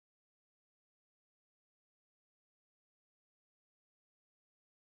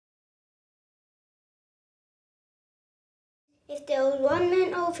If there was one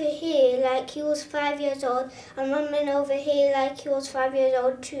man over here like he was 5 years old and one man over here like he was 5 years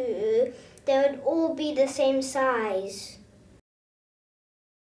old too, they would all be the same size.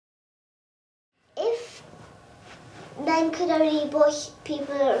 If men could only push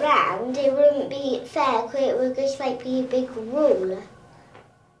people around, it wouldn't be fair because it would just be a big rule.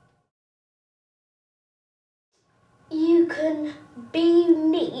 You can be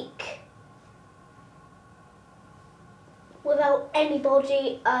unique without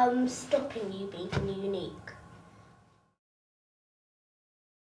anybody stopping you being unique.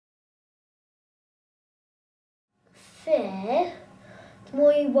 Fear, the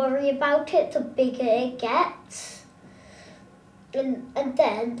more you worry about it, the bigger it gets. And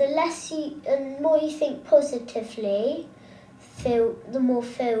then the more you think positively, the more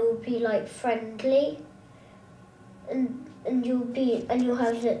fear will be friendly. And you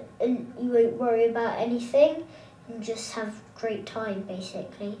won't worry about anything and just have a great time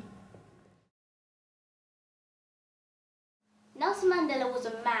basically. Nelson Mandela was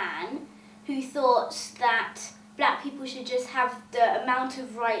a man who thought that black people should just have the amount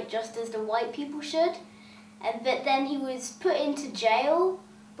of right just as the white people should, but then he was put into jail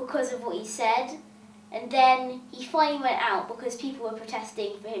because of what he said, and then he finally went out because people were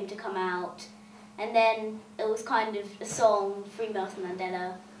protesting for him to come out. And then it was kind of a song, Free Nelson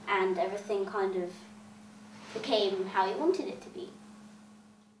Mandela, and everything kind of became how he wanted it to be.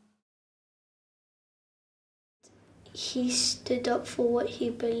 He stood up for what he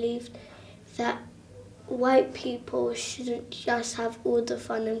believed, that white people shouldn't just have all the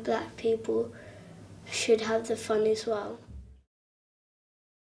fun and black people should have the fun as well.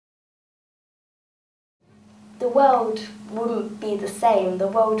 The world wouldn't be the same, the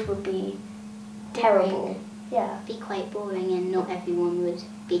world would be terrible. Yeah. Be quite boring and not everyone would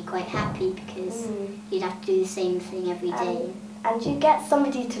be quite happy because you'd have to do the same thing every day. And you get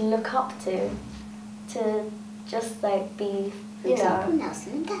somebody to look up to just be, For example,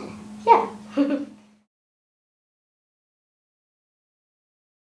 Nelson Mandela. Yeah.